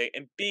 probably.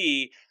 And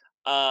B,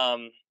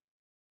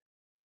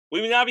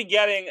 we would not be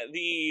getting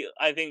the,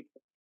 I think,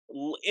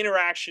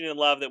 interaction and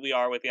love that we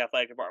are with the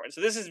athletic department.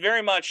 So this is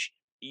very much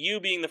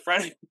you being the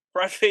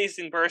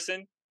front-facing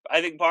person,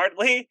 I think,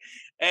 partly,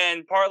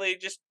 and partly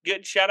just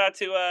good shout out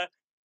to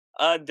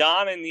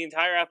Don and the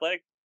entire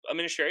athletic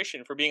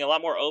administration for being a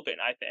lot more open,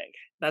 I think.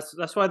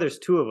 That's why there's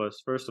two of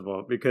us, first of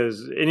all,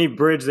 because any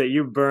bridge that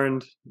you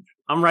burned,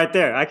 I'm right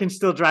there. I can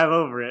still drive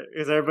over it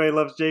because everybody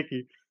loves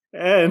Jakey.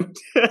 And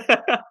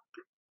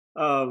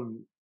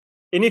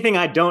anything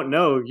I don't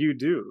know, you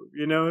do,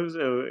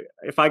 So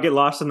if I get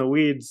lost in the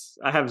weeds,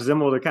 I have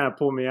Zimmel to kind of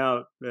pull me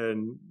out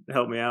and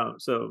help me out.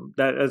 So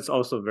that's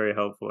also very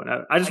helpful. And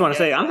I just want to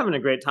say I'm having a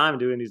great time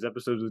doing these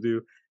episodes with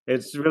you.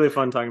 It's really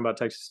fun talking about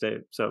Texas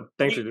State. So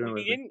thanks for doing it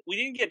with me. We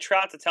didn't get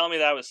Trout to tell me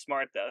that I was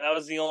smart, though. That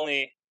was the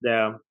only...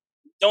 Yeah.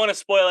 Don't want to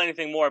spoil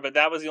anything more, but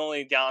that was the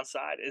only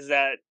downside, is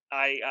that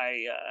I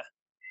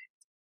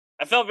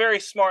felt very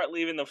smart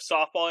leaving the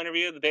softball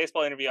interview. The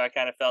baseball interview, I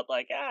kind of felt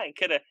like, I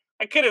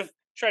could have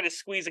tried to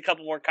squeeze a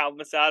couple more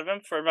compliments out of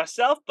him for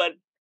myself, but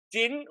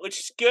didn't, which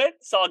is good.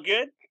 It's all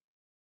good.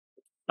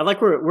 I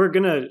like we're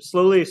gonna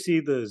slowly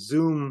see the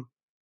Zoom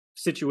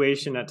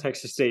situation at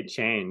Texas State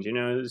change.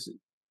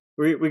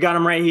 We got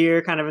them right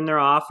here, kind of in their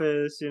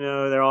office.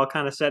 They're all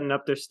kind of setting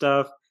up their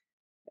stuff.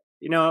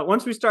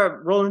 Once we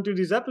start rolling through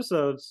these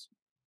episodes,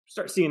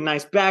 start seeing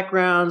nice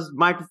backgrounds,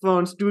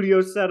 microphone,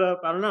 studio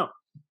setup. I don't know.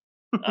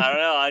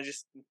 I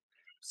just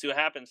see what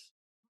happens.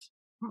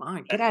 Come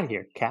on, get out of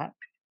here, cat.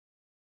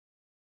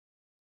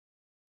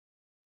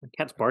 The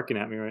cat's barking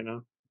at me right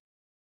now.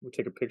 We'll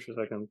take a picture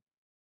so I can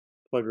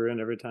plug her in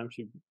every time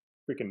she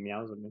freaking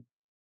meows at me.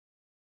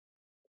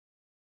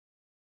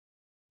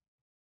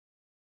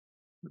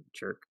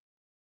 Jerk.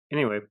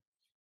 Anyway,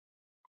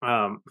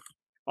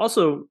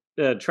 also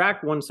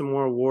track won some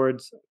more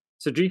awards.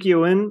 Cedric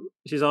Owen,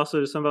 she's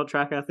also the Sunbelt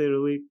Track Athlete of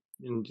the Week.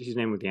 and she's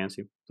named with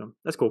Yancey. So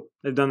that's cool.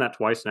 They've done that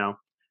twice now.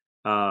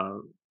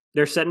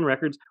 They're setting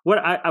records. What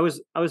I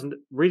was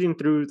reading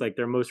through like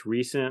their most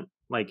recent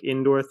like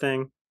indoor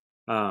thing,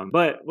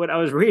 but what I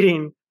was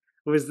reading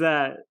was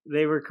that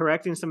they were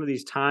correcting some of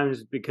these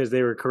times because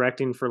they were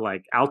correcting for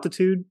like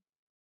altitude.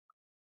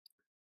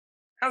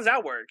 How does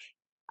that work?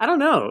 I don't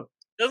know.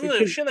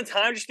 Shouldn't the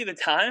time just be the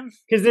time?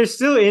 Because they're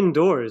still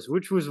indoors,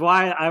 which was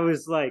why I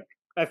was like,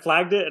 I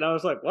flagged it and I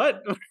was like,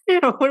 what?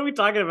 What are we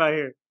talking about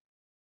here?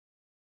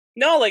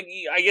 No, like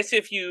I guess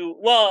let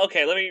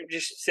me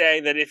just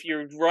say that if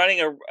you're running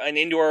an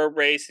indoor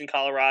race in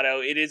Colorado,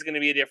 it is going to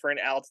be a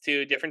different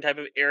altitude, different type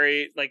of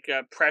area, like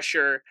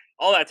pressure,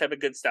 all that type of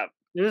good stuff.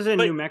 This is in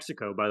New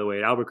Mexico, by the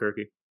way,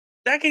 Albuquerque.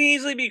 That can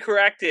easily be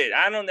corrected.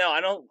 I don't know.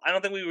 I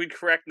don't think we would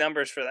correct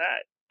numbers for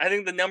that. I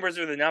think the numbers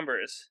are the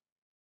numbers.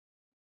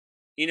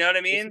 You know what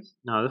I mean?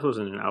 No, this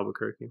wasn't in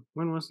Albuquerque.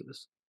 When was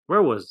this?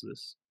 Where was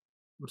this?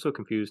 I'm so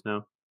confused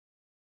now.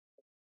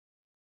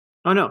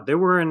 Oh no, they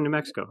were in New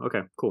Mexico.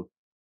 Okay, cool.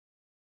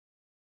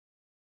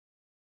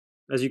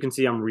 As you can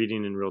see, I'm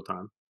reading in real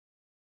time.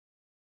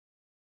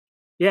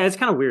 Yeah, it's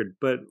kind of weird,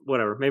 but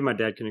whatever. Maybe my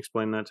dad can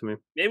explain that to me.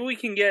 Maybe we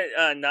can get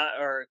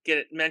get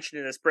it mentioned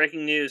in this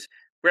breaking news.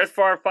 Brett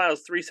Favre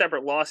files 3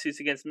 separate lawsuits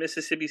against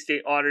Mississippi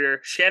State Auditor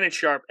Shannon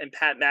Sharp and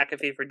Pat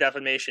McAfee for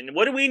defamation.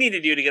 What do we need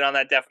to do to get on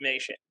that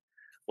defamation?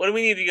 What do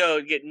we need to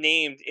go get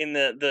named in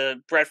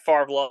the Brett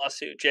Favre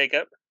lawsuit,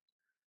 Jacob?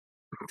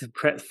 The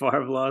Brett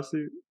Favre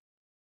lawsuit?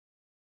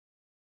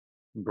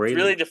 Brady.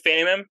 Really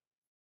defame him?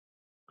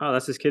 Oh,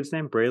 that's his kid's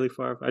name? Braley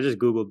Favre? I just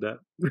Googled that,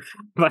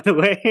 by the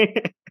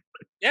way.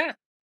 Yeah.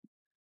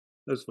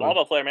 That's fun.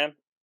 Volleyball player, man.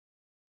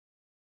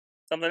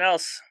 Something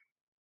else.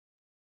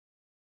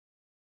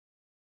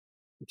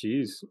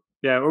 Jeez.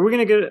 Yeah, are we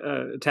going to get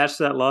attached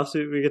to that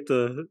lawsuit? We get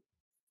the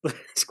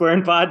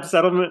Squarin Pod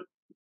settlement?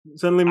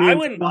 Suddenly I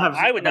would not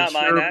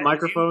mind that.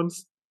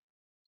 Microphones?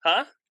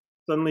 Huh?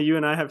 Suddenly you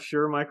and I have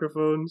Shure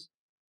microphones?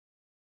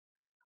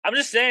 I'm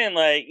just saying,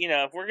 like,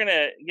 if we're going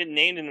to get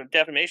named in a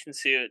defamation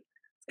suit,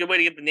 it's a good way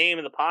to get the name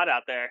of the pod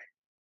out there.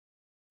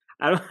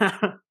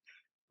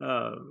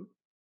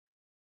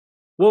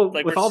 Well,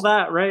 like with all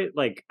that, right?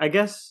 Like, I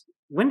guess,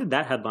 when did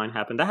that headline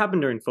happen? That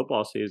happened during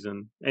football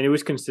season, and it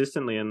was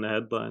consistently in the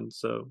headlines.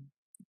 So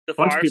the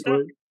Favre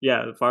stuff?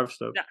 Yeah, the Favre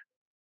stuff. Yeah.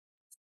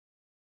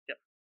 Yep.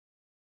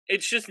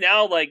 It's just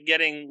now, like,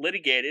 getting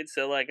litigated.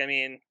 So, like, I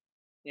mean,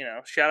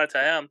 shout out to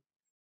him.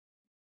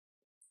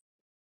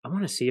 I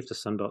want to see if the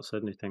Sunbelt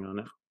said anything on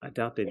it. I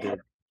doubt they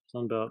did.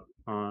 Sunbelt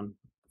on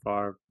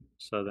Favre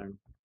Southern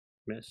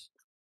Miss.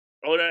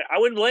 Oh, I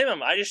wouldn't blame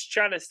him. I just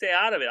trying to stay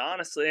out of it,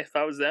 honestly, if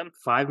I was them.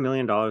 $5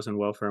 million in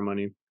welfare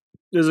money.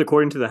 This is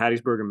according to the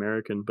Hattiesburg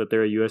American, but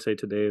they're a USA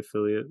Today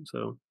affiliate,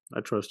 so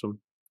I trust them.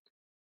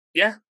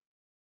 Yeah.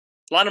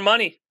 A lot of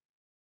money.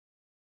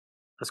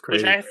 That's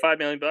crazy. Wish I had $5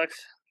 million.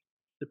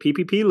 The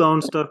PPP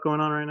loan stuff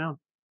going on right now.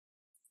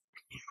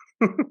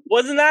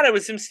 Wasn't that? It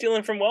was him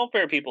stealing from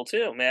welfare people,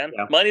 too, man.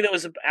 Yeah. Money that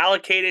was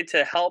allocated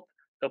to help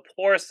the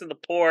poorest of the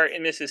poor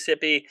in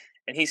Mississippi.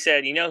 And he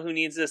said, you know who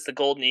needs this? The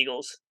Golden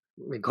Eagles.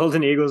 The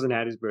Golden Eagles in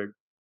Hattiesburg.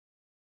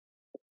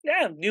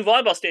 Yeah, new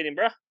volleyball stadium,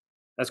 bro.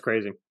 That's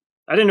crazy.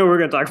 I didn't know we were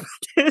going to talk about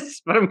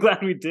this, but I'm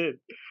glad we did.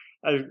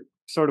 I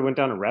sort of went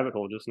down a rabbit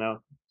hole just now,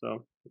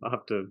 so I'll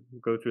have to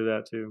go through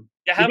that too.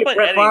 Yeah, how about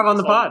Brett Favre on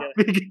the pod?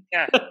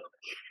 Yeah,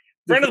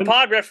 friend of the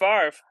pod, Brett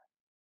Favre.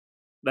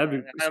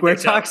 That'd be Square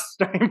Talks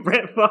starring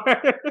Brett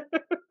Favre.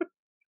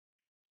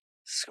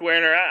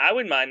 Squaring her out. I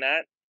wouldn't mind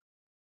that.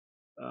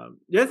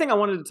 The other thing I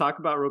wanted to talk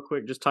about real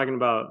quick, just talking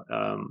about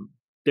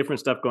different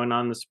stuff going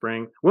on in the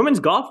spring. Women's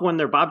golf won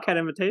their Bobcat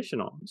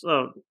Invitational.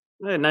 So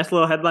a nice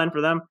little headline for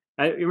them.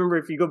 I remember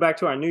if you go back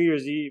to our New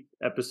Year's Eve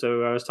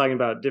episode, I was talking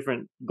about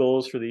different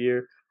goals for the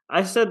year.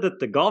 I said that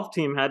the golf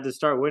team had to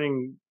start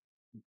winning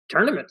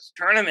tournaments.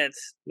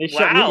 They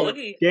shut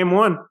me game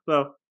 1.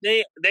 So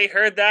they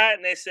heard that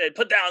and they said,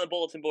 put that on the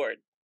bulletin board.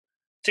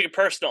 Took it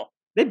personal.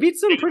 They beat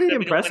some pretty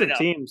impressive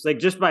teams, like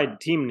just by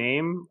team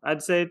name,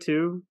 I'd say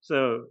too.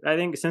 So I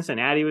think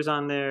Cincinnati was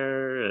on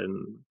there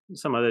and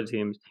some other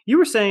teams. You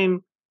were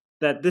saying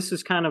that this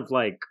is kind of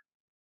like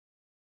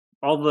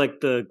all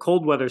the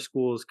cold weather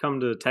schools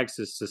come to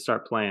Texas to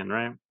start playing,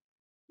 right?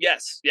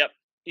 Yes. Yep.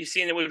 You've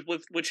seen it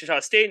with Wichita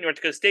State. North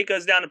Dakota State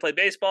goes down to play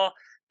baseball.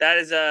 That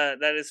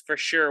is for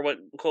sure what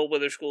cold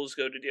weather schools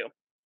go to do.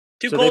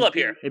 Too cold up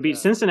here. They beat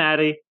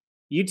Cincinnati,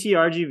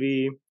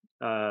 UTRGV,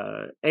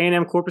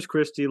 A&M Corpus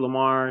Christi,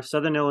 Lamar,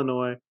 Southern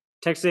Illinois,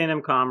 Texas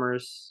A&M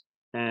Commerce,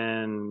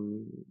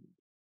 and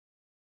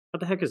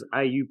what the heck is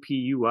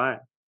IUPUI?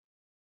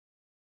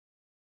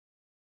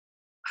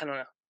 I don't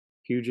know.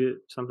 Puget,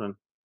 something.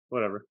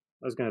 Whatever.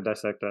 I was going to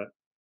dissect that.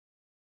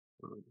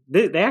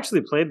 They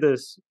actually played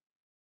this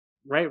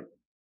right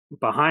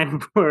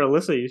behind where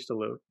Alyssa used to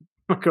live.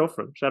 My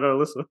girlfriend. Shout out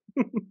Alyssa.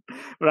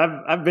 But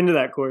I've been to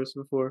that course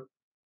before.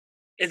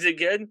 Is it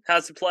good?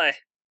 How's it play?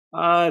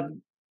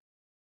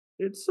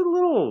 It's a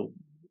little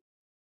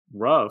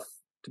rough,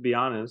 to be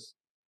honest.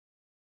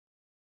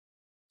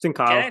 It's in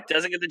college. Okay,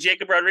 doesn't get the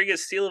Jacob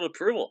Rodriguez seal of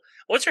approval.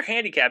 What's your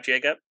handicap,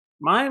 Jacob?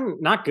 Mine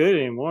not good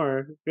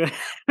anymore. I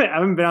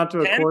haven't been out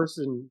to a 10? course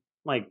in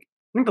like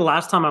I think the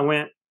last time I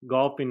went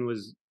golfing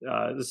was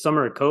the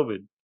summer of COVID.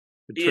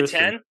 with You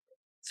Tristan. 10?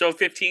 So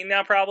 15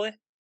 now, probably?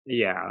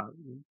 Yeah,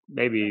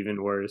 maybe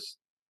even worse.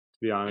 To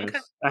be honest, Okay.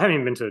 I haven't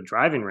even been to a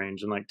driving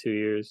range in like 2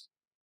 years.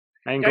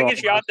 I didn't Gotta go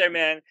get you out there,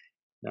 man.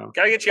 No.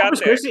 Gotta get you out Corpus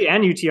there. Christi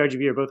and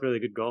UTRGV are both really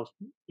good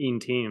golfing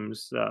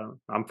teams.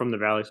 I'm from the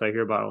Valley, so I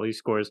hear about all these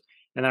scores.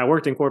 And I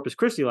worked in Corpus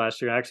Christi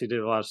last year. I actually did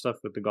a lot of stuff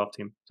with the golf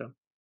team. So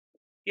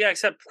Yeah,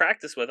 except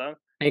practice with them.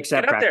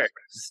 except Get out there.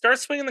 practice. Start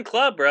swinging the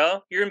club,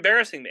 bro. You're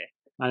embarrassing me.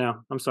 I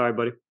know. I'm sorry,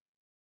 buddy.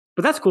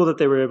 But that's cool that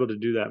they were able to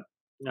do that.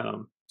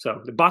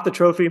 So they bought the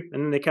trophy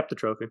and then they kept the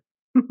trophy.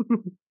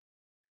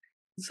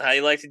 That's how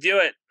you like to do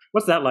it.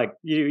 What's that like?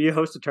 You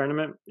host a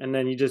tournament and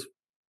then you just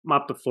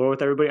mop the floor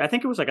with everybody. I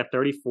think it was like a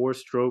 34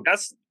 stroke.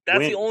 That's win.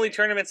 the only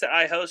tournaments that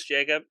I host,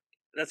 Jacob.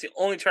 That's the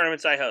only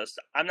tournaments I host.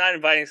 I'm not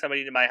inviting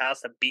somebody to my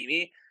house to beat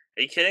me.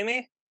 Are you kidding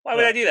me? Why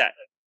would I do that?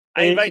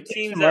 I invite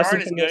teams that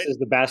aren't as good. As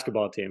the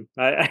basketball team.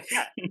 I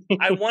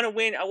want to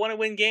win. I want to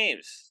win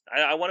games.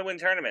 I want to win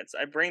tournaments.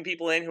 I bring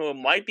people in who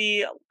might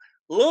be a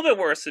little bit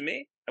worse than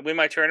me. I win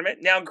my tournament.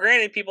 Now,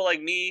 granted, people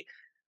like me,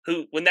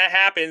 who when that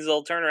happens,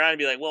 they'll turn around and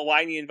be like, "Well,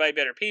 why do you invite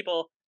better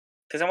people?"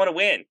 Because I want to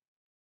win.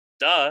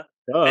 Duh.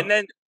 And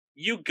then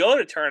you go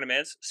to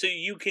tournaments so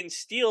you can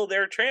steal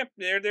their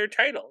their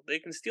title. They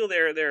can steal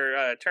their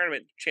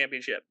tournament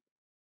championship.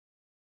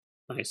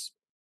 Nice.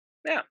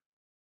 Yeah.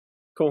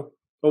 Cool.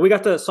 Well, we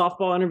got the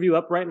softball interview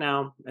up right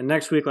now, and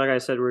next week, like I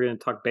said, we're going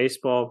to talk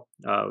baseball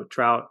with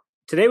Trout.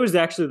 Today was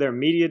actually their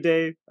media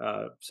day,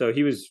 so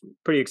he was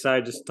pretty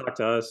excited just to talk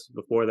to us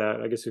before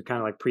that. I guess we're kind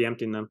of like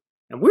preempting them,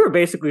 and we were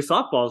basically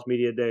softball's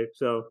media day.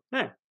 So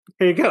hey,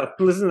 here you go.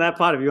 Listen to that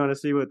pod if you want to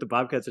see what the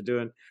Bobcats are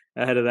doing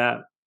ahead of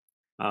that.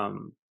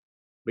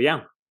 But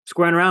yeah,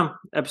 Squarin' Around,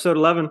 episode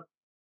 11.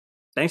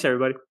 Thanks,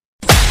 everybody.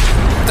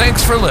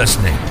 Thanks for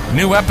listening.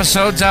 New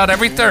episodes out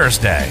every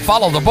Thursday.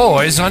 Follow the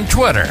boys on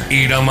Twitter.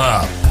 Eat 'em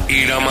up.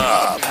 Eat 'em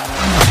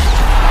up.